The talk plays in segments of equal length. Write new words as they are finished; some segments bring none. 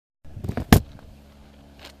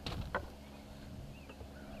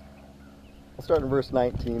We'll start in verse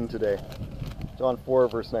 19 today. John 4,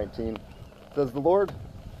 verse 19. It says, the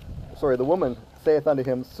woman saith unto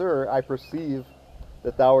him, Sir, I perceive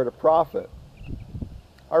that thou art a prophet.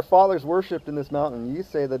 Our fathers worshipped in this mountain. Ye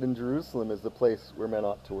say that in Jerusalem is the place where men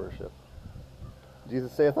ought to worship.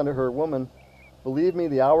 Jesus saith unto her, Woman, believe me,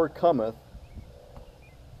 the hour cometh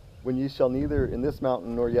when ye shall neither in this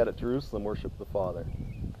mountain nor yet at Jerusalem worship the Father.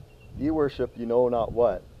 Ye worship ye know not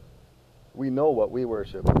what. We know what we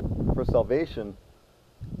worship, for salvation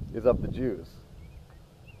is of the Jews.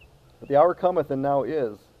 But the hour cometh, and now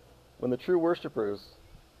is, when the true worshippers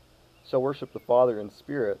shall worship the Father in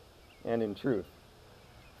spirit and in truth.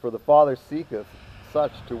 For the Father seeketh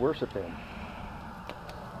such to worship him.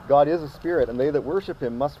 God is a spirit, and they that worship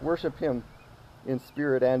him must worship him in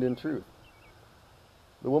spirit and in truth.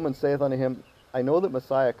 The woman saith unto him, I know that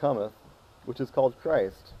Messiah cometh, which is called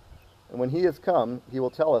Christ, and when he is come, he will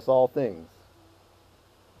tell us all things.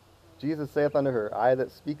 Jesus saith unto her, I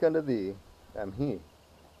that speak unto thee am he.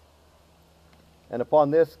 And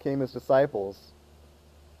upon this came his disciples,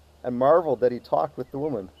 and marveled that he talked with the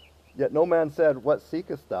woman. Yet no man said, What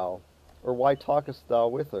seekest thou? Or why talkest thou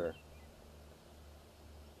with her?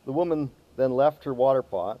 The woman then left her water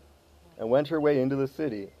pot, and went her way into the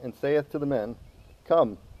city, and saith to the men,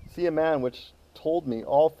 Come, see a man which told me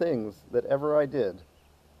all things that ever I did.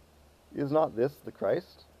 Is not this the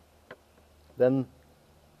Christ? Then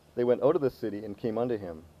they went out of the city, and came unto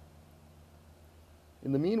him.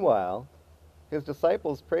 In the meanwhile, his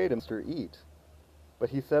disciples prayed him to eat. But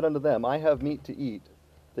he said unto them, I have meat to eat,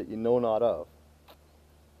 that ye know not of.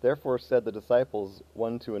 Therefore said the disciples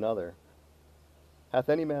one to another, Hath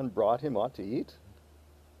any man brought him aught to eat?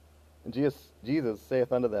 And Jesus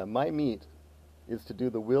saith unto them, My meat is to do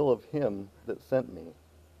the will of him that sent me,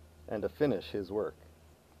 and to finish his work.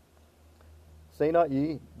 Say not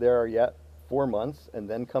ye, There are yet 4 months, and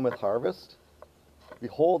then cometh harvest?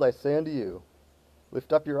 Behold, I say unto you,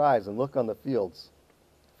 Lift up your eyes and look on the fields,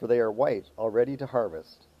 for they are white already to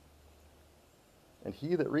harvest. And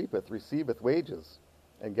he that reapeth receiveth wages,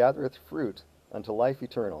 and gathereth fruit unto life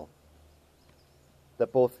eternal,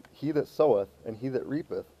 that both he that soweth and he that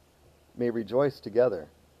reapeth may rejoice together.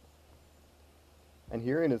 And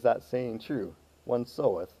herein is that saying true, One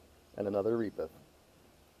soweth, and another reapeth.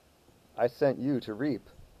 I sent you to reap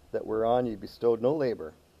that whereon ye bestowed no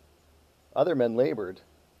labor. Other men labored,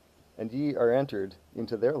 and ye are entered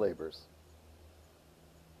into their labors.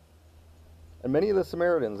 And many of the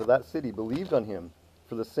Samaritans of that city believed on him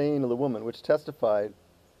for the saying of the woman, which testified,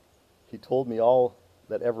 He told me all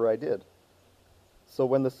that ever I did. So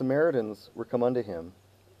when the Samaritans were come unto him,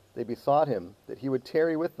 they besought him that he would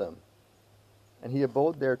tarry with them. And he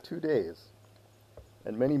abode there 2 days,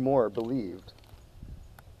 and many more believed,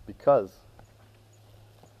 because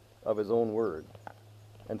of his own word,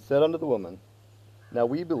 and said unto the woman, Now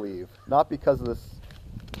we believe, not because of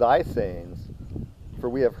thy sayings, for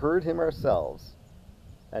we have heard him ourselves,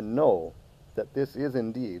 and know that this is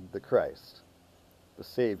indeed the Christ, the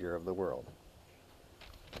Savior of the world.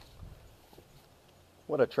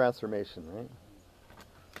 What a transformation, right?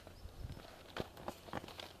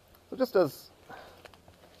 So just as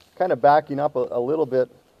kind of backing up a little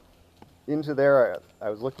bit into there,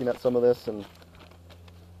 I was looking at some of this, and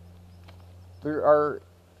there are,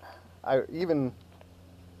 even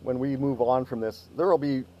when we move on from this, there will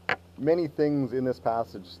be many things in this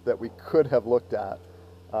passage that we could have looked at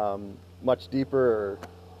much deeper, or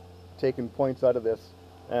taken points out of this.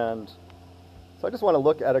 And so I just want to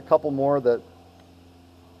look at a couple more that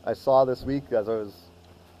I saw this week as I was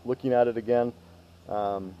looking at it again,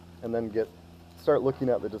 and then start looking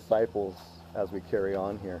at the disciples as we carry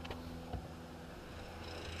on here.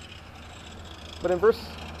 But in verse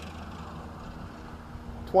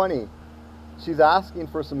 20, she's asking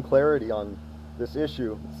for some clarity on this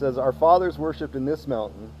issue. It says, Our fathers worshipped in this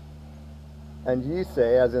mountain, and ye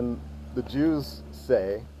say, as in the Jews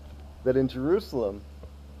say, that in Jerusalem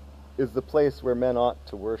is the place where men ought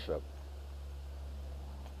to worship.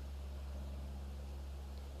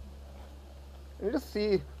 And you just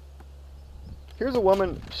see, here's a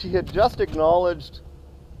woman, she had just acknowledged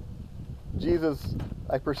Jesus.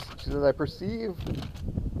 She says, I perceive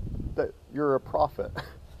that you're a prophet.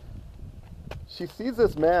 She sees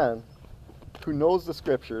this man who knows the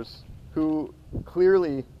scriptures, who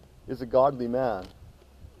clearly is a godly man.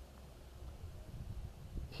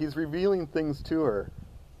 He's revealing things to her.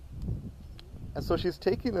 And so she's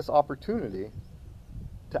taking this opportunity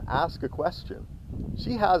to ask a question.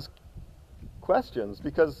 She has questions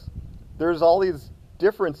because there's all these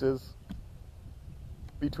differences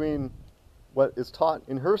between what is taught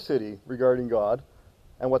in her city regarding God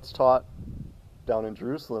and what's taught down in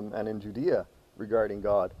Jerusalem and in Judea regarding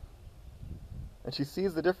God. And she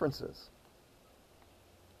sees the differences.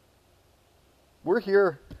 We're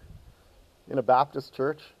here in a Baptist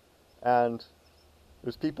church, and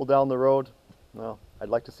there's people down the road. Well, I'd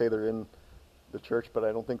like to say they're in the church, but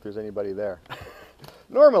I don't think there's anybody there.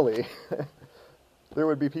 Normally, there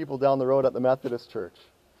would be people down the road at the Methodist church.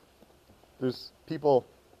 There's people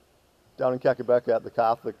down in Kakabeka at the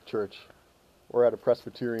Catholic church, or at a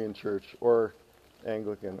Presbyterian church, or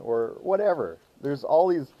Anglican, or whatever. There's all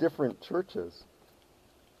these different churches,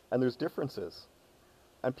 and there's differences.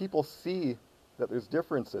 And people see that there's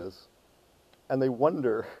differences, and they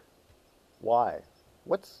wonder why.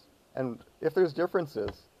 And if there's differences,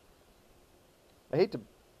 I hate to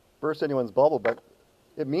burst anyone's bubble, but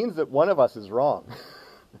it means that one of us is wrong.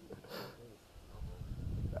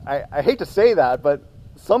 I hate to say that, but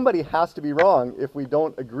somebody has to be wrong if we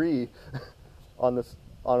don't agree on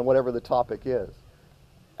whatever the topic is.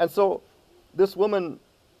 And so this woman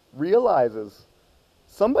realizes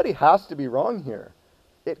somebody has to be wrong here.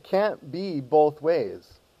 It can't be both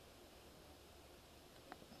ways.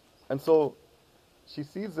 And so she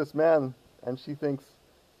sees this man and she thinks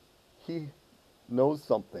he knows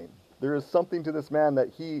something. There is something to this man that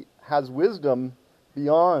he has wisdom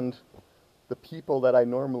beyond the people that I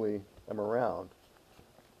normally am around.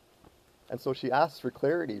 And so she asks for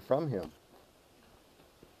clarity from him.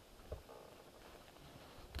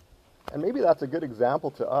 And maybe that's a good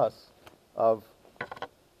example to us of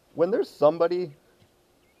when there's somebody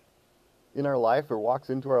in our life or walks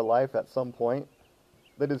into our life at some point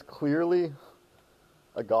that is clearly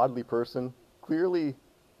a godly person, clearly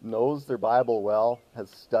knows their Bible well, has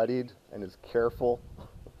studied and is careful.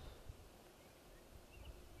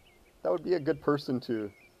 That would be a good person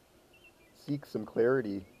to seek some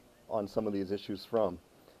clarity on some of these issues from.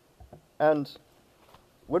 And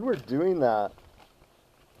when we're doing that,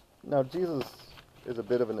 now Jesus is a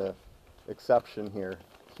bit of an exception here.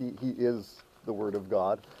 He is the Word of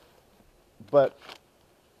God. But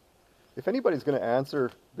if anybody's going to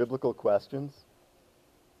answer biblical questions,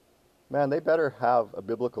 man, they better have a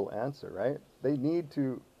biblical answer, right? They need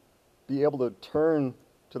to be able to turn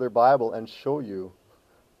to their Bible and show you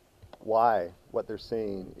why what they're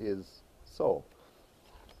saying is so.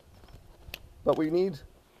 But we need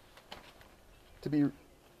to be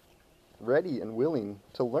ready and willing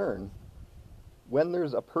to learn when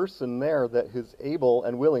there's a person there that is able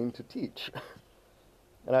and willing to teach.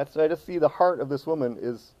 And I just see the heart of this woman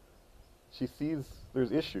is she sees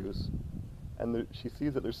there's issues, and she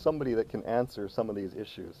sees that there's somebody that can answer some of these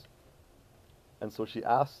issues. And so she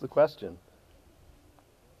asks the question.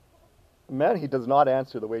 Man, he does not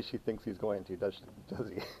answer the way she thinks he's going to, does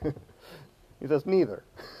he? He says, neither.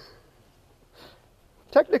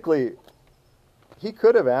 Technically, he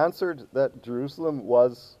could have answered that Jerusalem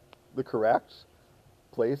was the correct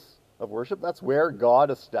place of worship. That's where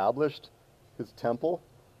God established his temple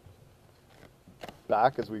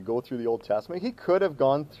back as we go through the Old Testament. He could have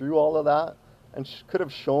gone through all of that and could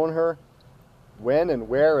have shown her when and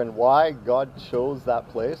where and why God chose that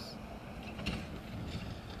place.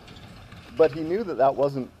 But he knew that that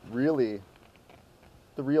wasn't really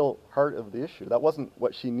the real heart of the issue. That wasn't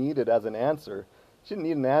what she needed as an answer. She didn't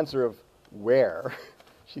need an answer of where.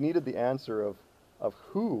 She needed the answer of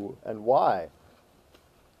who and why.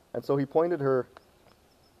 And so he pointed her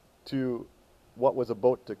to what was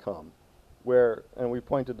about to come. And we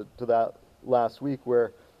pointed to that last week,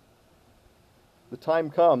 where the time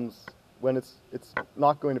comes when it's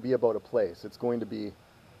not going to be about a place. It's going to be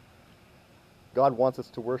God wants us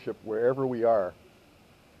to worship wherever we are.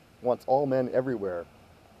 He wants all men everywhere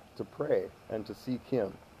to pray and to seek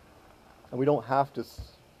him. And we don't have to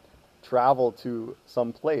travel to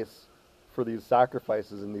some place for these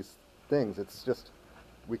sacrifices and these things. It's just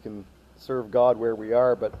we can serve God where we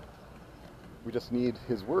are, but we just need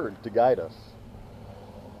his word to guide us.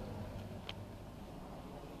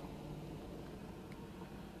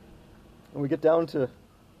 And we get down to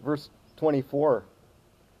verse 24.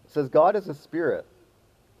 It says, God is a spirit,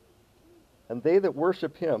 and they that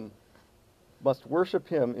worship him must worship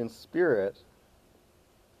him in spirit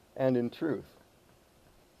and in truth.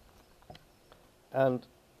 And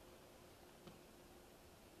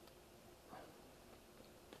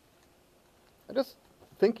I'm just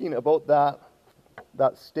thinking about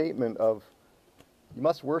that statement of you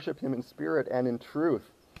must worship him in spirit and in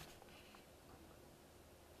truth.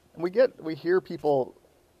 And we hear people,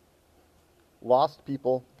 lost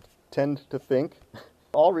people, tend to think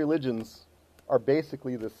all religions are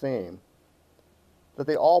basically the same, that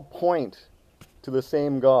they all point to the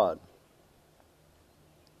same God.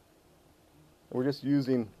 And we're just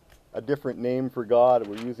using a different name for God.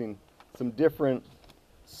 We're using some different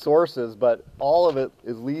sources, but all of it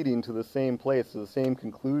is leading to the same place, to the same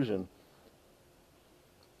conclusion,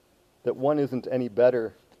 that one isn't any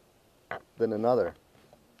better than another.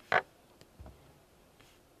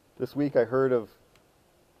 This week I heard of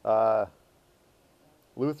a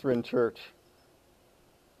Lutheran church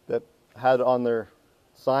that had on their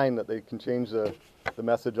sign that they can change the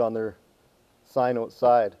message on their sign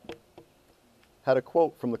outside, had a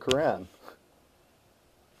quote from the Quran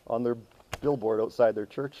on their billboard outside their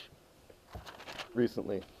church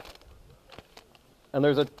recently. And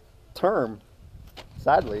there's a term,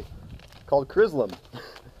 sadly, called Chrislam,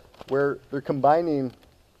 where they're combining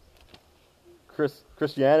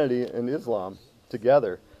Christianity and Islam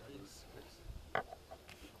together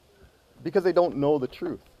because they don't know the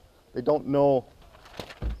truth. They don't know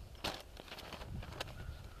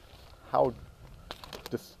how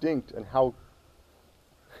distinct and how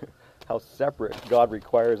separate God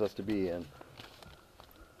requires us to be in. I'm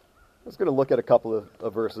just going to look at a couple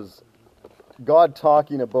of verses. God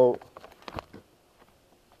talking about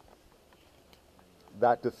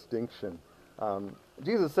that distinction.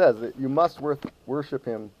 Jesus says that you must worship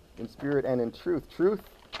him in spirit and in truth. Truth,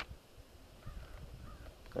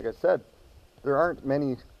 like I said, there aren't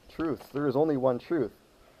many truths. There is only one truth.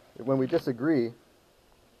 When we disagree,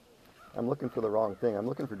 I'm looking for the wrong thing. I'm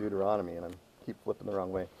looking for Deuteronomy, and I keep flipping the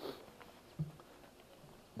wrong way.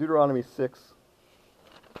 Deuteronomy 6,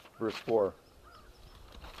 verse 4.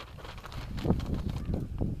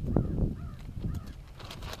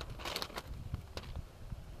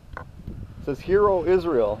 It says, "Hear, O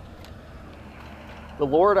Israel, the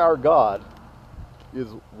Lord our God is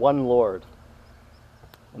one Lord,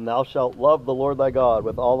 and thou shalt love the Lord thy God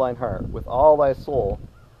with all thine heart, with all thy soul,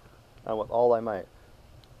 and with all thy might."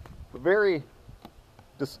 A very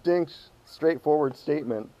distinct, straightforward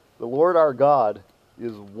statement. The Lord our God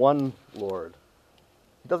is one Lord.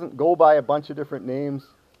 He doesn't go by a bunch of different names.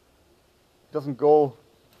 He doesn't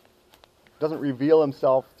reveal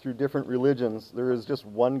himself through different religions. There is just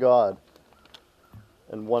one God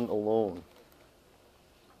and one alone.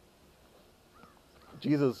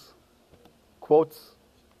 Jesus quotes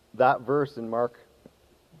that verse in Mark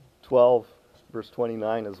 12, verse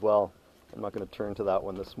 29 as well. I'm not going to turn to that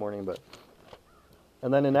one this morning,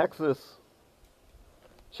 and then in Exodus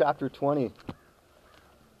chapter 20,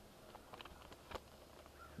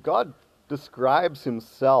 God describes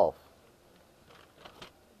himself.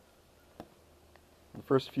 The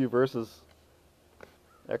first few verses,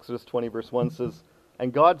 Exodus 20 verse 1 says,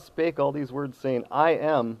 "And God spake all these words, saying, I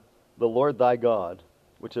am the Lord thy God,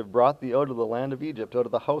 which have brought thee out of the land of Egypt, out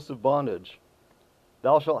of the house of bondage.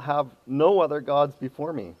 Thou shalt have no other gods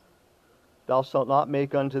before me. Thou shalt not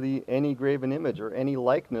make unto thee any graven image, or any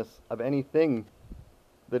likeness of anything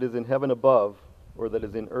that is in heaven above, or that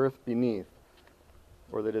is in earth beneath,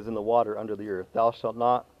 or that is in the water under the earth. Thou shalt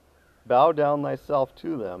not bow down thyself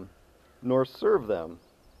to them, nor serve them.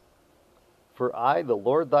 For I, the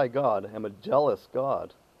Lord thy God, am a jealous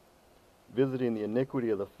God, visiting the iniquity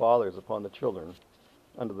of the fathers upon the children,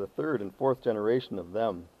 unto the third and fourth generation of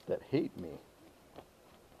them that hate me,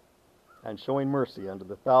 and showing mercy unto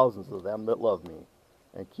the thousands of them that love me,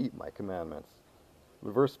 and keep my commandments."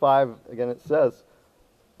 In verse 5, again it says,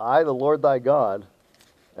 "I, the Lord thy God,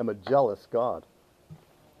 am a jealous God."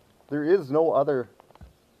 There is no other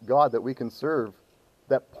God that we can serve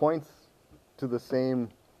that points to the same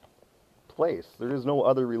place. There is no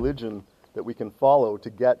other religion that we can follow to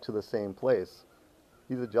get to the same place.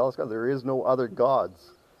 He's a jealous God. There is no other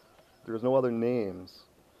gods. There is no other names.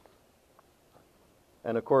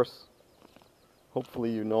 And of course, hopefully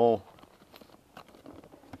you know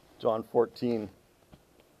John 14,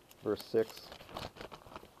 verse 6.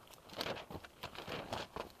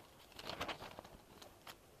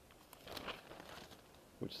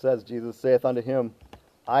 Which says, Jesus saith unto him,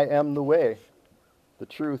 I am the way, the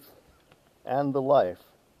truth, and the life,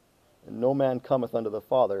 and no man cometh unto the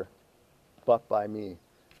Father but by me.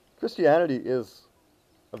 Christianity is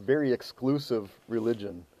a very exclusive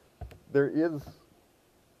religion. There is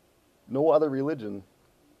no other religion,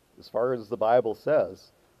 as far as the Bible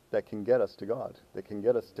says, that can get us to God, that can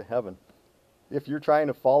get us to heaven. If you're trying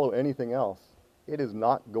to follow anything else, it is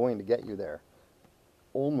not going to get you there.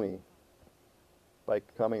 Only by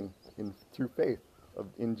coming in through faith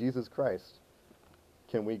in Jesus Christ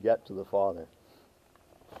can we get to the Father.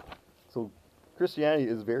 So Christianity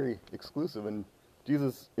is very exclusive, and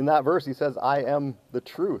Jesus, in that verse, he says, I am the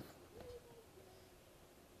truth.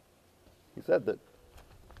 He said that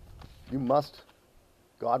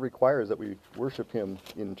God requires that we worship him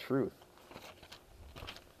in truth.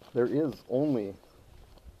 There is only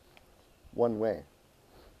one way.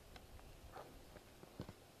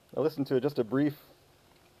 I listened to just a brief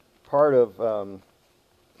part of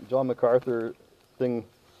John MacArthur thing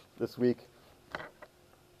this week,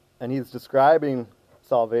 and he's describing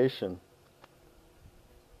salvation.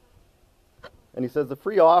 And he says the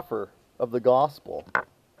free offer of the gospel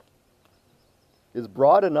is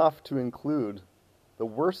broad enough to include the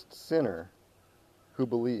worst sinner who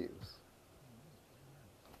believes.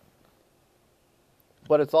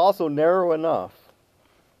 But it's also narrow enough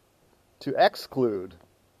to exclude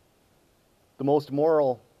the most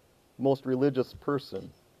moral, most religious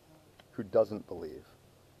person who doesn't believe.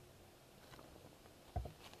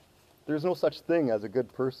 There's no such thing as a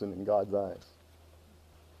good person in God's eyes.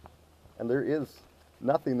 And there is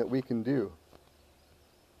nothing that we can do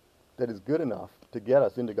that is good enough to get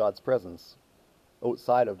us into God's presence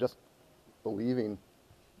outside of just believing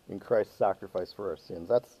in Christ's sacrifice for our sins.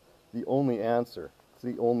 That's the only answer. It's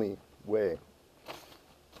the only way.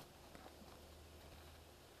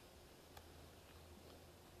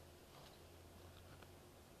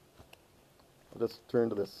 I'll just turn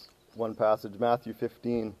to this one passage, Matthew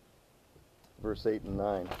 15, verse 8 and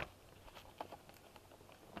 9.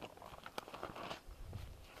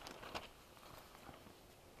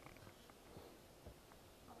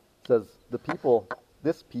 It says,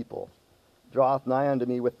 this people, draweth nigh unto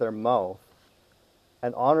me with their mouth,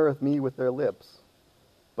 and honoreth me with their lips,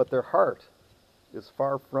 but their heart is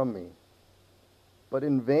far from me. But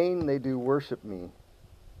in vain they do worship me,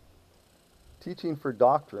 teaching for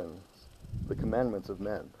doctrines the commandments of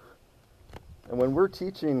men. And when we're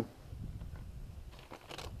teaching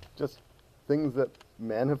just things that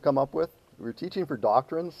men have come up with, we're teaching for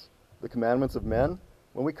doctrines the commandments of men.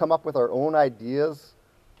 When we come up with our own ideas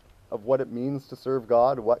of what it means to serve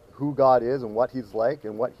God, who God is and what He's like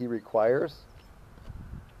and what He requires,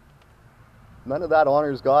 none of that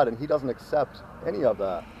honors God, and He doesn't accept any of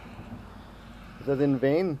that. He says, in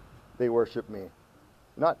vain they worship me. You're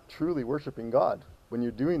not truly worshiping God when you're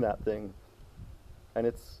doing that thing, and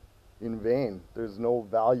it's in vain. There's no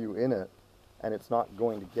value in it, and it's not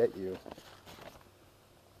going to get you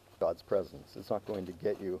God's presence. It's not going to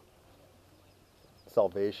get you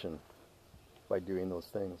salvation by doing those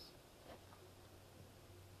things.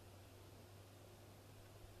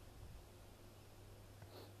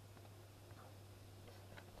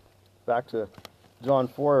 Back to John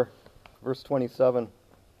 4, verse 27. It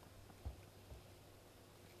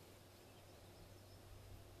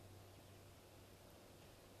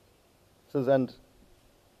says, and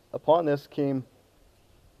upon this came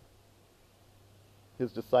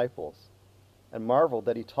his disciples, and marveled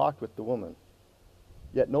that he talked with the woman.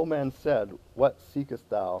 Yet no man said, what seekest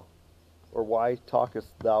thou, or why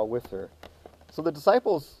talkest thou with her? So the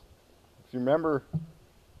disciples, if you remember,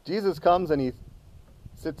 Jesus comes and he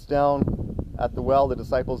sits down at the well. The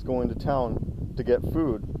disciples go into town to get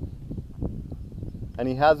food. And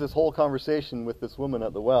he has this whole conversation with this woman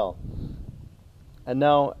at the well. And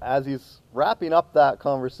now, as he's wrapping up that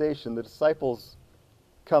conversation, the disciples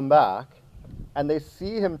come back, and they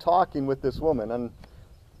see him talking with this woman. And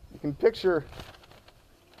you can picture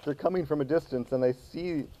they're coming from a distance, and they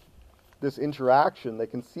see this interaction. They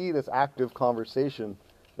can see this active conversation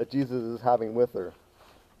that Jesus is having with her.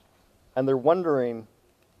 And they're wondering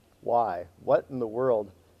why. What in the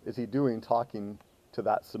world is he doing talking to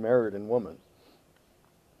that Samaritan woman?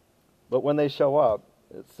 But when they show up,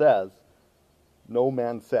 it says, no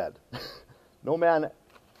man said. None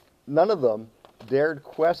of them dared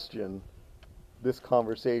question this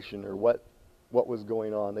conversation or what was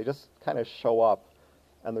going on. They just kind of show up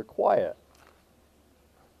and they're quiet.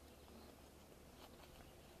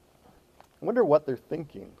 I wonder what they're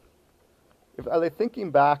thinking. Are they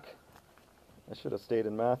thinking back? I should have stayed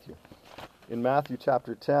in Matthew. In Matthew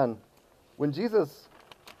chapter 10, when Jesus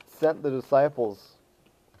sent the disciples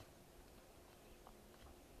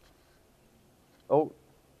out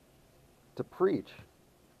to preach,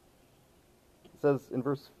 it says in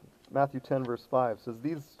Matthew 10 verse 5, says,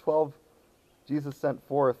 these 12 Jesus sent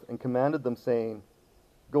forth and commanded them, saying,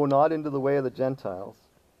 go not into the way of the Gentiles,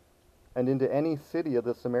 and into any city of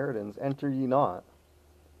the Samaritans enter ye not,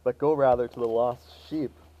 but go rather to the lost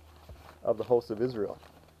sheep of the house of Israel.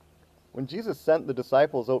 When Jesus sent the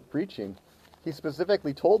disciples out preaching, he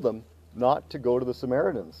specifically told them not to go to the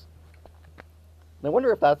Samaritans. And I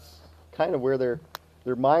wonder if that's kind of where their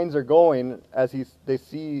minds are going as they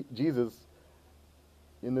see Jesus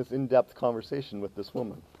in this in-depth conversation with this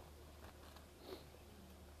woman.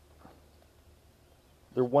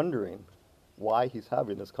 They're wondering why he's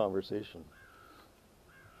having this conversation.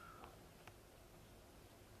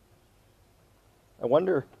 I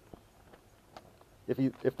wonder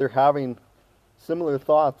if they're having similar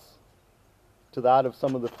thoughts to that of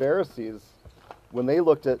some of the Pharisees when they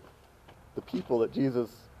looked at the people that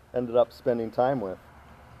Jesus ended up spending time with.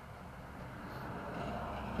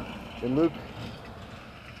 In Luke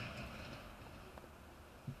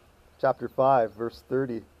chapter 5, verse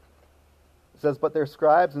 30, it says, "But their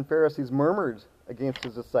scribes and Pharisees murmured against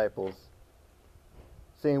his disciples,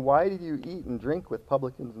 saying, 'Why do you eat and drink with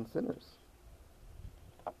publicans and sinners?'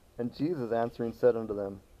 And Jesus answering said unto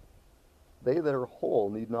them, 'They that are whole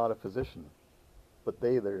need not a physician, but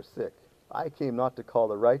they that are sick. I came not to call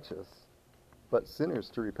the righteous, but sinners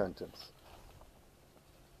to repentance.'"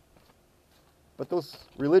 But those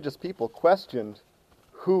religious people questioned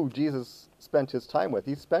who Jesus spent his time with.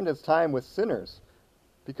 He spent his time with sinners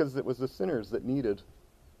because it was the sinners that needed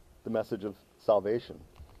the message of salvation.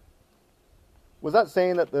 Was that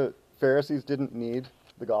saying that the Pharisees didn't need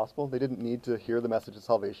the gospel? They didn't need to hear the message of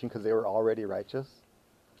salvation because they were already righteous?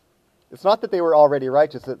 It's not that they were already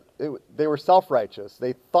righteous. They were self-righteous.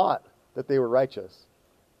 They thought that they were righteous.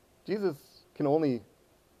 Jesus can only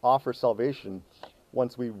offer salvation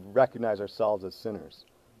once we recognize ourselves as sinners.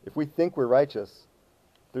 If we think we're righteous,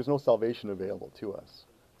 there's no salvation available to us.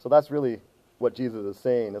 So that's really what Jesus is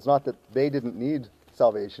saying. It's not that they didn't need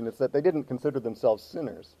salvation, it's that they didn't consider themselves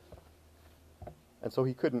sinners. And so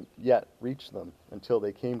he couldn't yet reach them until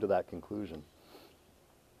they came to that conclusion.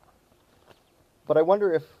 But I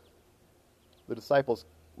wonder if the disciples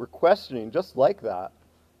were questioning just like that.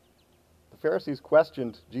 The Pharisees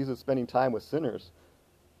questioned Jesus spending time with sinners.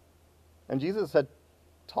 And Jesus had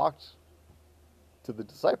talked to the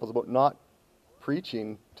disciples about not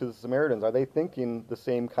preaching to the Samaritans. Are they thinking the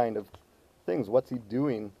same kind of things? What's he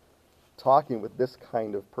doing talking with this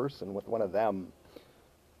kind of person, with one of them?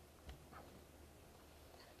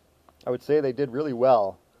 I would say they did really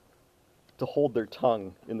well to hold their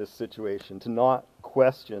tongue in this situation, to not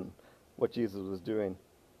question what Jesus was doing.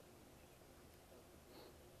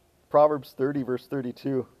 Proverbs 30, verse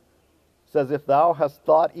 32 says, "If thou hast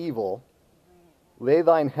thought evil, lay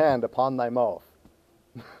thine hand upon thy mouth."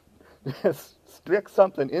 Just stick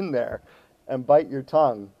something in there and bite your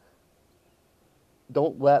tongue.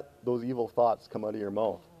 Don't let those evil thoughts come out of your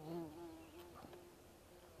mouth.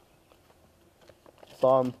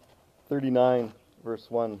 Psalm 39, verse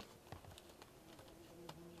 1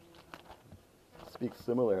 speaks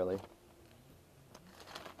similarly.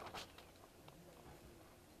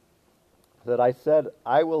 That I said,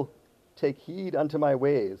 "I will take heed unto my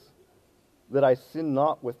ways, that I sin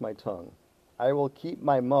not with my tongue. I will keep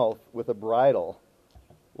my mouth with a bridle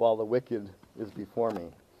while the wicked is before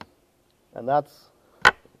me." And that's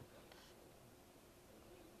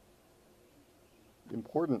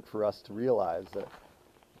important for us to realize, that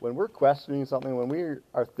when we're questioning something, when we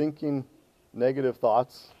are thinking negative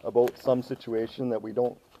thoughts about some situation that we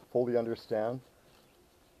don't fully understand,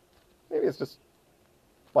 maybe it's just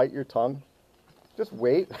bite your tongue. Just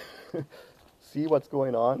wait. See what's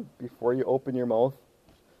going on before you open your mouth.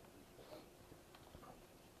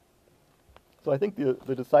 So I think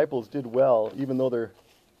the disciples did well, even though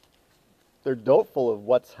they're doubtful of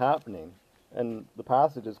what's happening. And the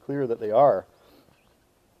passage is clear that they are.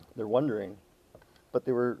 They're wondering. But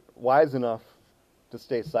they were wise enough to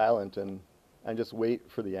stay silent and just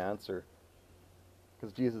wait for the answer,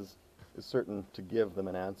 because Jesus is certain to give them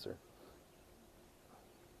an answer.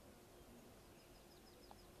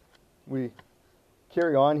 We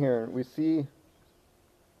carry on here, and we see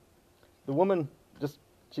the woman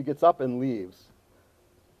she gets up and leaves.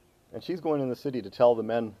 And she's going in the city to tell the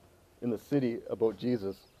men in the city about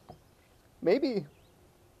Jesus. Maybe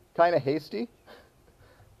kind of hasty,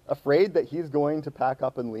 afraid that he's going to pack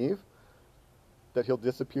up and leave, that he'll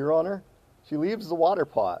disappear on her. She leaves the water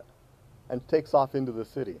pot and takes off into the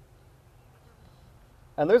city.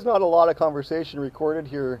 And there's not a lot of conversation recorded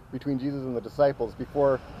here between Jesus and the disciples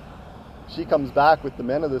before she comes back with the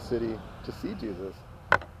men of the city to see Jesus.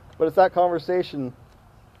 But it's that conversation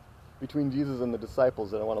between Jesus and the disciples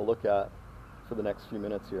that I want to look at for the next few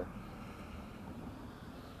minutes here.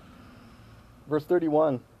 Verse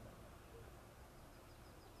 31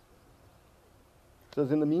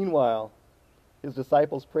 says, "In the meanwhile, his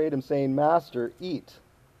disciples prayed him, saying, Master, eat.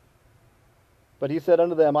 But he said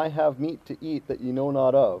unto them, I have meat to eat that ye know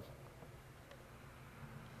not of.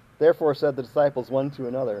 Therefore said the disciples one to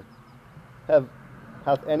another,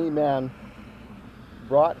 Hath any man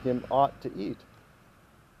brought him aught to eat?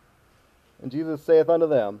 And Jesus saith unto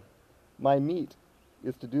them, My meat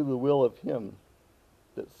is to do the will of him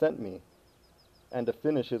that sent me, and to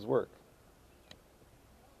finish his work."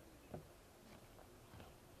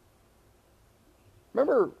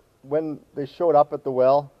 Remember when they showed up at the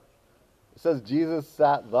well It says Jesus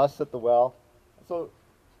sat thus at the well. So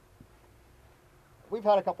we've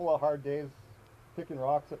had a couple of hard days picking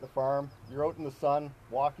rocks at the farm. You're out in the sun,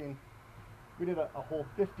 walking. We did a whole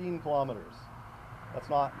 15 kilometers. That's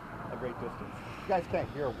not a great distance. You guys can't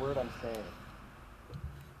hear a word I'm saying.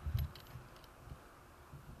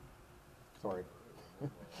 Sorry.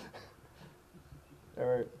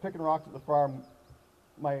 Anyway, picking rocks at the farm.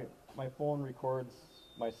 My phone records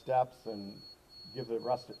my steps and gives a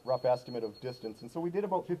rough estimate of distance. And so we did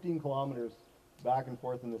about 15 kilometers back and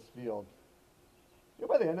forth in this field. You know,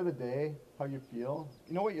 by the end of the day, how you feel?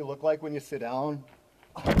 You know what you look like when you sit down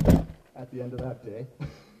at the end of that day?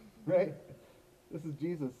 Right? This is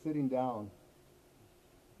Jesus sitting down.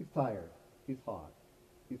 He's tired. He's hot.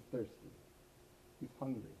 He's thirsty. He's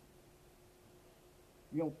hungry.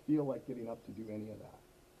 You don't feel like getting up to do any of that.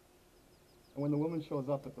 And when the woman shows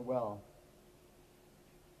up at the well,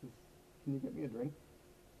 says, "Can you get me a drink?"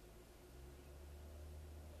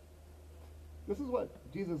 This is what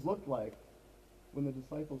Jesus looked like when the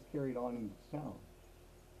disciples carried on into town.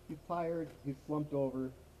 He's tired, he's slumped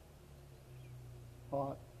over,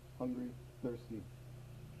 hot, hungry, thirsty.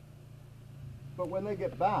 But when they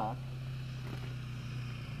get back,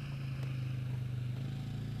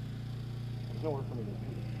 there's nowhere for me to be.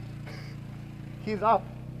 He's up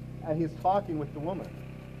and he's talking with the woman.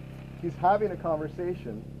 He's having a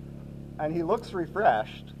conversation and he looks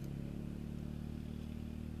refreshed.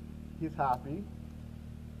 He's happy.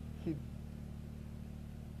 He's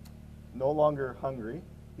no longer hungry.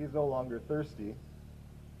 He's no longer thirsty.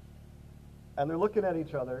 And they're looking at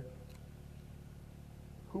each other.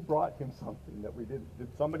 Who brought him something that we didn't? Did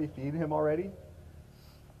somebody feed him already?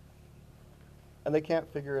 And they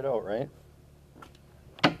can't figure it out, right?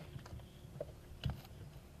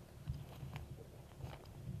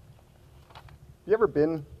 You ever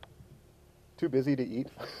been too busy to eat?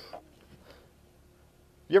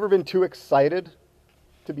 You ever been too excited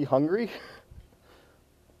to be hungry?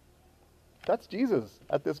 That's Jesus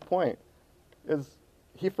at this point. Is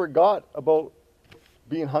he forgot about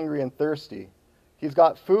being hungry and thirsty. He's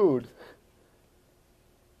got food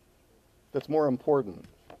that's more important.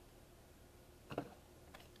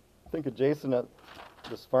 Think of Jason at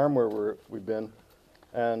this farm where we've been,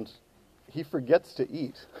 and he forgets to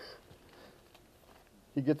eat.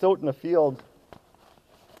 He gets out in the field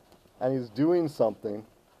and he's doing something,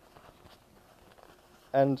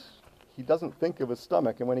 and he doesn't think of his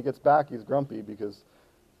stomach, and when he gets back he's grumpy because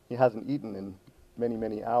he hasn't eaten in many,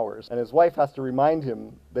 many hours. And his wife has to remind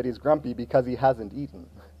him that he's grumpy because he hasn't eaten.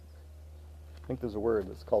 I think there's a word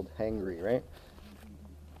that's called hangry, right?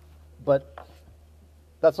 But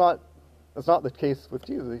that's not the case with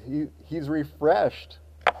Jesus. He's refreshed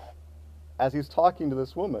as he's talking to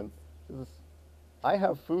this woman. He says, I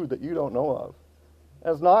have food that you don't know of.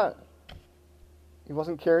 And it's not, he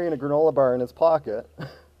wasn't carrying a granola bar in his pocket.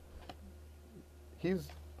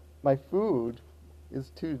 My food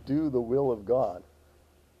is to do the will of God.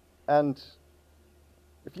 And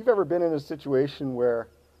if you've ever been in a situation where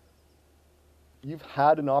you've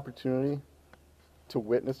had an opportunity to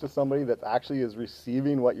witness to somebody that actually is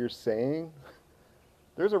receiving what you're saying,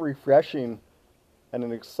 there's a refreshing and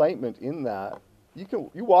an excitement in that.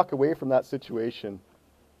 You walk away from that situation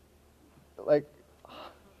like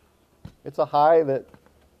it's a high that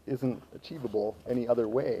isn't achievable any other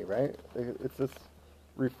way, right? It's this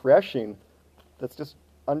refreshing that's just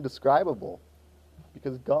undescribable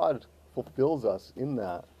because God fulfills us in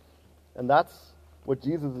that. And that's what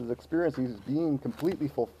Jesus is experiencing. He's being completely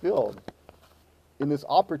fulfilled in this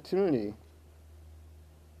opportunity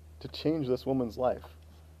to change this woman's life,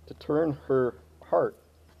 to turn her heart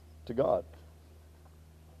to God.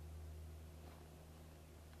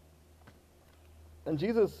 And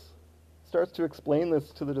Jesus starts to explain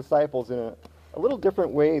this to the disciples in a little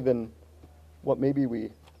different way than what maybe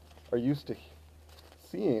we are used to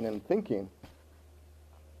seeing and thinking.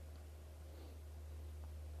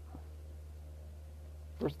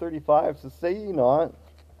 Verse 35 says, Say ye not,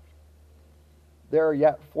 there are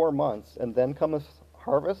yet 4 months, and then cometh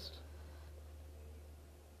harvest?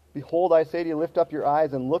 Behold, I say to you, lift up your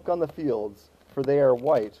eyes and look on the fields, for they are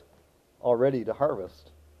white, already to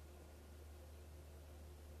harvest.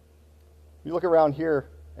 You look around here,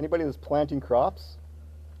 anybody that's planting crops,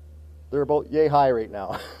 they're about yay high right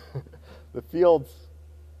now. The fields,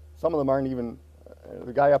 some of them aren't even,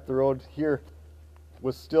 the guy up the road here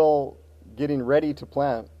was still getting ready to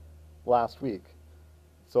plant last week.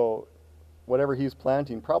 So whatever he's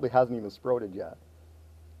planting probably hasn't even sprouted yet.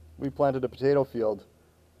 We planted a potato field,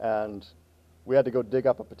 and we had to go dig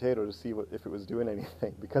up a potato to see if it was doing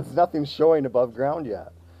anything, because nothing's showing above ground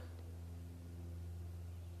yet.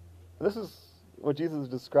 This is what Jesus is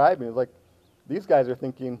describing. It's like, these guys are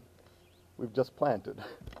thinking, we've just planted.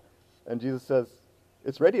 And Jesus says,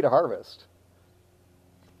 it's ready to harvest.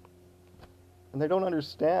 And they don't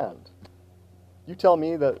understand. You tell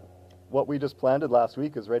me that what we just planted last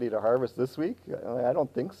week is ready to harvest this week? I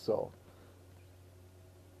don't think so.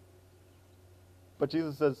 But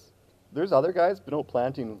Jesus says, there's other guys been out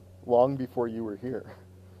planting long before you were here.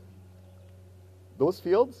 Those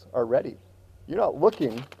fields are ready. You're not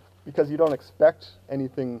looking because you don't expect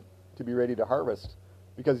anything to be ready to harvest,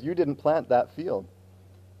 because you didn't plant that field.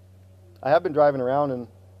 I have been driving around and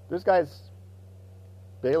there's guys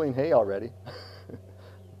baling hay already.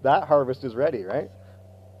 That harvest is ready, right?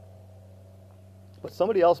 But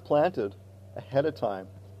somebody else planted ahead of time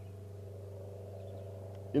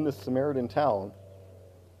in this Samaritan town.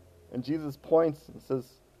 And Jesus points and says,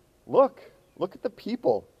 look at the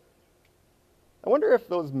people. I wonder if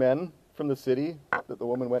those men from the city that the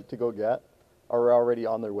woman went to go get are already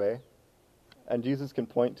on their way. And Jesus can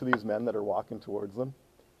point to these men that are walking towards them.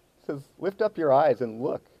 He says, lift up your eyes and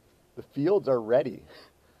look. The fields are ready.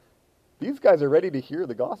 These guys are ready to hear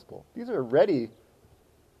the gospel. These are ready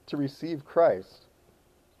to receive Christ.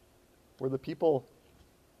 Were the people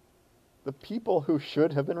who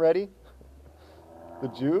should have been ready, the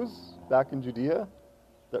Jews back in Judea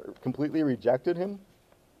that completely rejected him,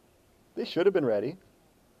 they should have been ready.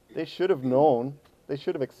 They should have known. They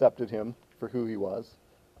should have accepted him for who he was.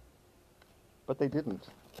 But they didn't.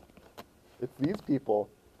 It's these people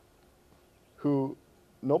who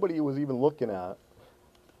nobody was even looking at.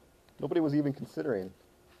 Nobody was even considering.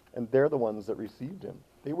 And they're the ones that received him.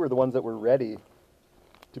 They were the ones that were ready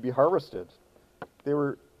to be harvested.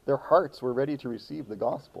 Their hearts were ready to receive the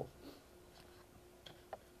gospel.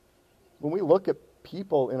 When we look at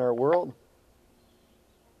people in our world,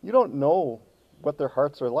 you don't know what their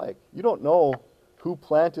hearts are like. You don't know who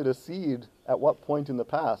planted a seed at what point in the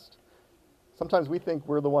past. Sometimes we think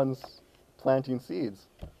we're the ones planting seeds.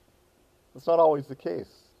 That's not always the case.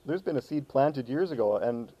 There's been a seed planted years ago,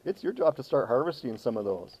 and it's your job to start harvesting some of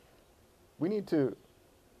those. We need to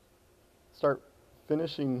start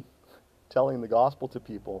finishing telling the gospel to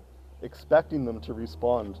people, expecting them to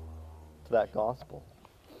respond to that gospel.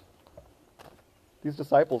 These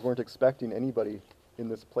disciples weren't expecting anybody in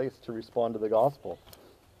this place to respond to the gospel,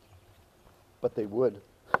 but they would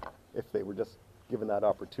if they were just given that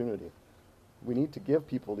opportunity. We need to give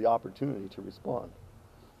people the opportunity to respond.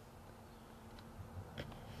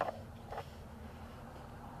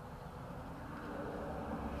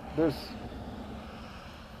 There's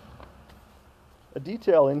a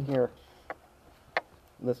detail in here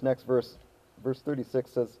in this next verse. Verse 36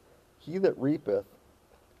 says, he that reapeth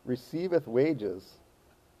receiveth wages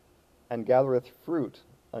and gathereth fruit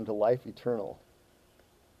unto life eternal,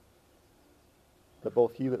 that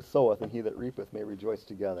both he that soweth and he that reapeth may rejoice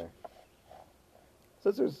together. It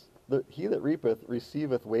says he that reapeth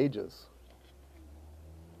receiveth wages.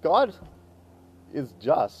 God is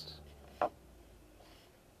just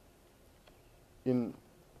in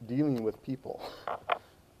dealing with people. I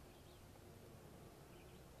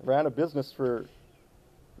ran a business for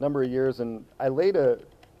a number of years, and I laid a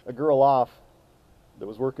girl off that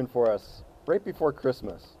was working for us right before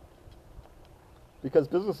Christmas because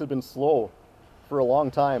business had been slow for a long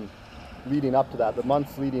time leading up to that, the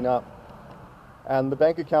months leading up. And the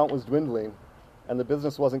bank account was dwindling, and the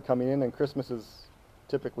business wasn't coming in, and Christmas is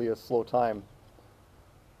typically a slow time.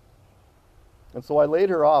 And so I laid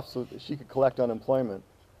her off so that she could collect unemployment.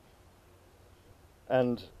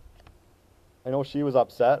 And I know she was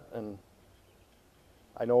upset, and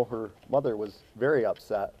I know her mother was very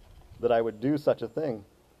upset that I would do such a thing.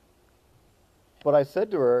 But I said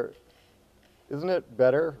to her, isn't it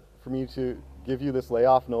better for me to give you this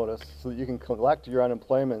layoff notice so that you can collect your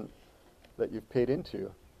unemployment that you've paid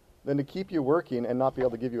into than to keep you working and not be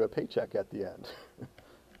able to give you a paycheck at the end?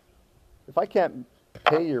 If I can't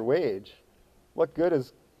pay your wage, what good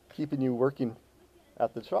is keeping you working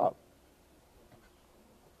at the shop?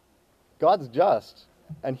 God's just,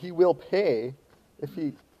 and he will pay if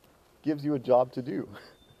he gives you a job to do.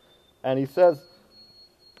 And he says,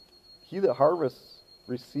 he that harvests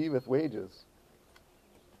receiveth wages.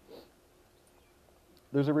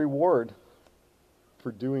 There's a reward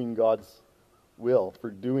for doing God's will, for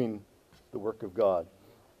doing the work of God.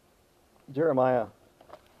 Jeremiah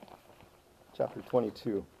chapter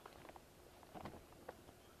 22.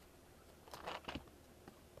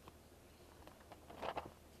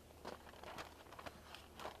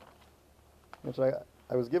 Which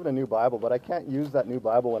I was given a new Bible, but I can't use that new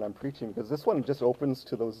Bible when I'm preaching because this one just opens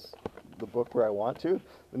to the book where I want to.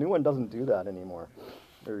 The new one doesn't do that anymore,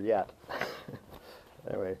 or yet.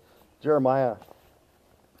 Anyway, Jeremiah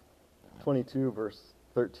 22 verse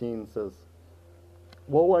 13 says,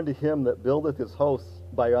 "Woe unto him that buildeth his house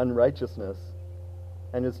by unrighteousness,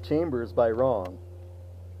 and his chambers by wrong,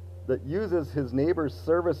 that uses his neighbor's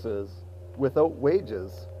services without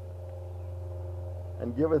wages,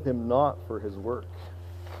 and giveth him naught for his work."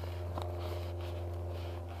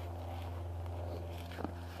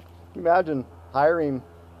 Imagine hiring,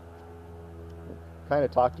 kind of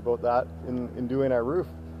talked about that in doing our roof.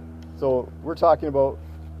 So we're talking about,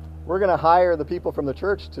 we're going to hire the people from the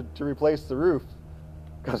church to replace the roof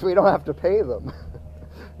because we don't have to pay them.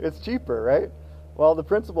 It's cheaper, right? Well, the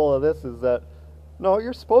principle of this is that, no,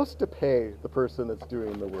 you're supposed to pay the person that's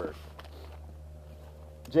doing the work.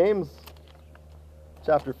 James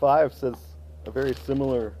chapter 5 says a very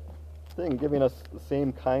similar thing, giving us the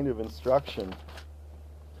same kind of instruction.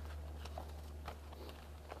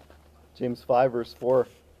 James 5 verse 4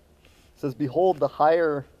 says, "Behold, the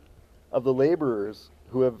hire of the laborers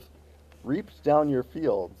who have reaped down your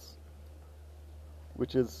fields,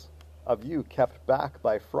 which is of you kept back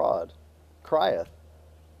by fraud, crieth.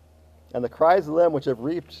 And the cries of them which have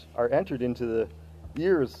reaped are entered into the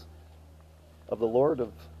ears of the Lord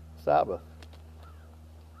of Sabbath."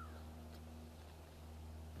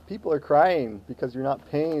 People are crying because you're not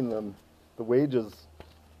paying them the wages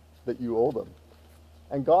that you owe them.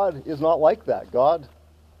 And God is not like that. God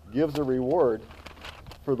gives a reward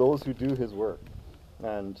for those who do his work.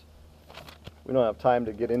 And we don't have time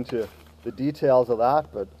to get into the details of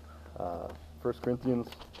that, but 1 Corinthians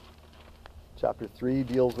chapter 3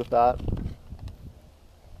 deals with that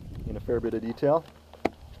in a fair bit of detail.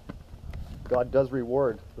 God does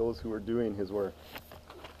reward those who are doing his work.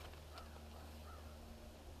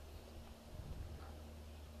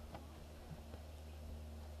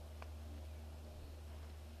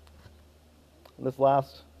 And this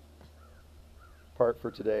last part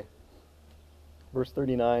for today, verse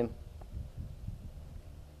 39,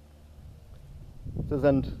 it says,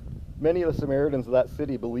 "And many of the Samaritans of that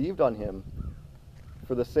city believed on him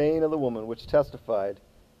for the saying of the woman, which testified,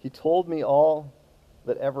 He told me all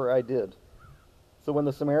that ever I did. So when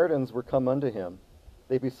the Samaritans were come unto him,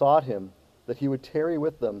 they besought him that he would tarry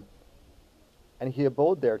with them, and he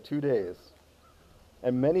abode there 2 days.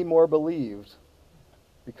 And many more believed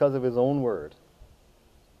because of his own word.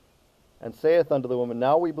 And saith unto the woman,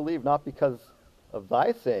 Now we believe not because of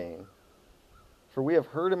thy saying, for we have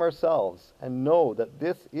heard him ourselves, and know that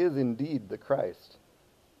this is indeed the Christ,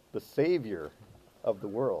 the Savior of the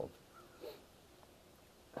world."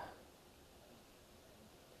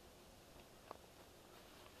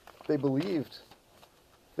 They believed.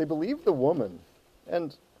 They believed the woman.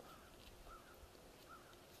 And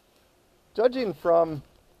judging from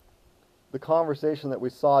the conversation that we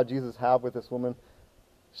saw Jesus have with this woman,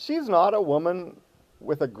 she's not a woman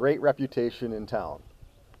with a great reputation in town.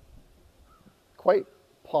 Quite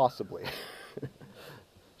possibly.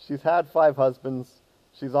 She's had 5 husbands.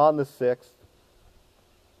 She's on the 6th.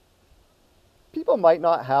 People might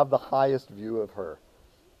not have the highest view of her.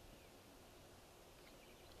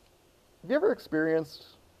 Have you ever experienced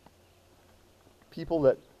people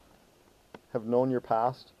that have known your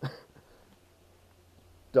past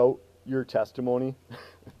doubt your testimony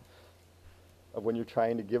of when you're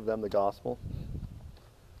trying to give them the gospel?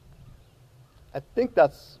 I think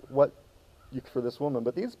that's what for this woman.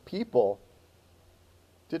 But these people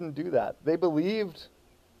didn't do that. They believed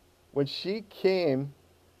when she came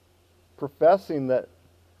professing that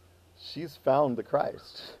she's found the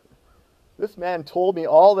Christ. This man told me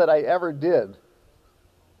all that I ever did.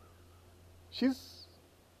 She's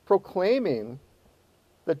proclaiming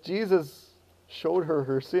that Jesus showed her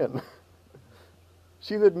her sin.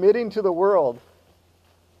 She's admitting to the world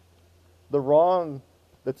the wrong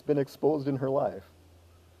that's been exposed in her life.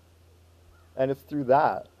 And it's through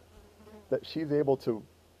that she's able to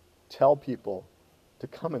tell people to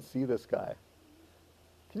come and see this guy.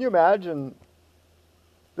 Can you imagine?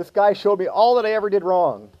 This guy showed me all that I ever did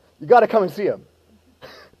wrong. You got to come and see him.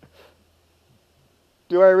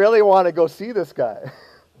 Do I really want to go see this guy?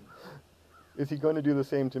 Is he going to do the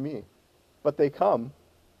same to me? But they come,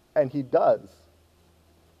 and he does.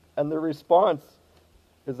 And the response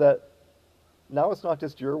is that now it's not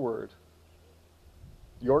just your word,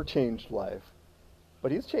 your changed life,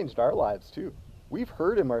 but he's changed our lives too. We've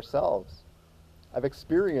heard him ourselves. I've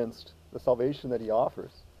experienced the salvation that he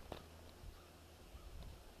offers.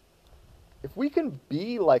 If we can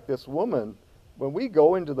be like this woman when we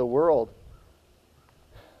go into the world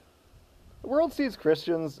sees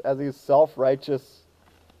Christians as these self-righteous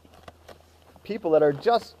people that are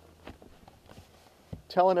just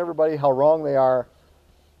telling everybody how wrong they are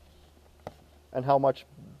and how much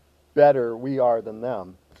better we are than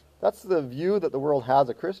them. That's the view that the world has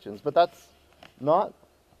of Christians, but that's not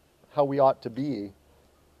how we ought to be.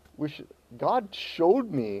 God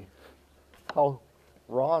showed me how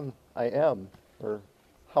wrong I am, or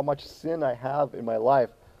how much sin I have in my life.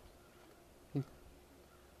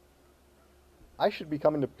 I should be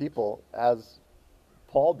coming to people as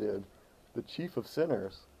Paul did, the chief of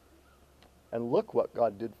sinners. And look what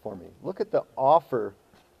God did for me. Look at the offer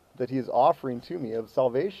that he is offering to me of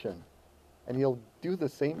salvation. And he'll do the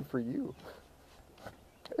same for you.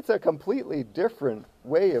 It's a completely different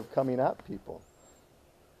way of coming at people.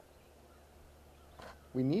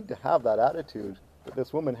 We need to have that attitude that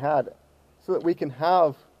this woman had so that we can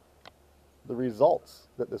have the results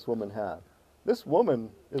that this woman had. This woman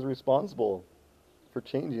is responsible for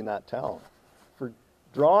changing that town, for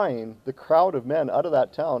drawing the crowd of men out of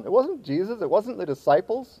that town. It wasn't Jesus, it wasn't the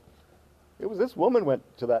disciples. It was this woman went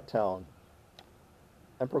to that town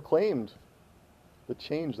and proclaimed the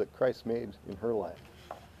change that Christ made in her life.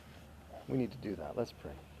 We need to do that. Let's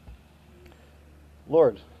pray.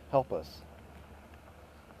 Lord, help us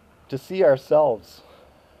to see ourselves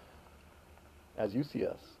as you see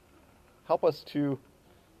us. Help us to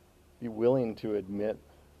be willing to admit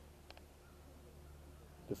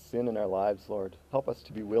the sin in our lives, Lord. Help us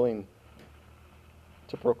to be willing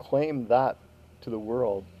to proclaim that to the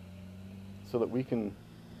world so that we can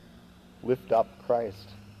lift up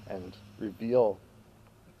Christ and reveal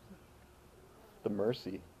the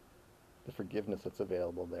mercy, the forgiveness that's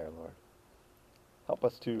available there, Lord. Help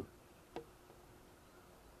us to,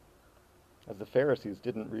 as the Pharisees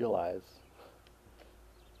didn't realize,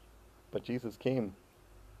 but Jesus came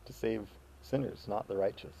to save sinners, not the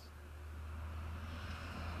righteous.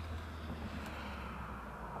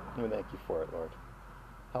 We thank you for it, Lord.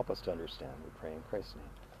 Help us to understand, we pray in Christ's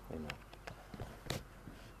name. Amen.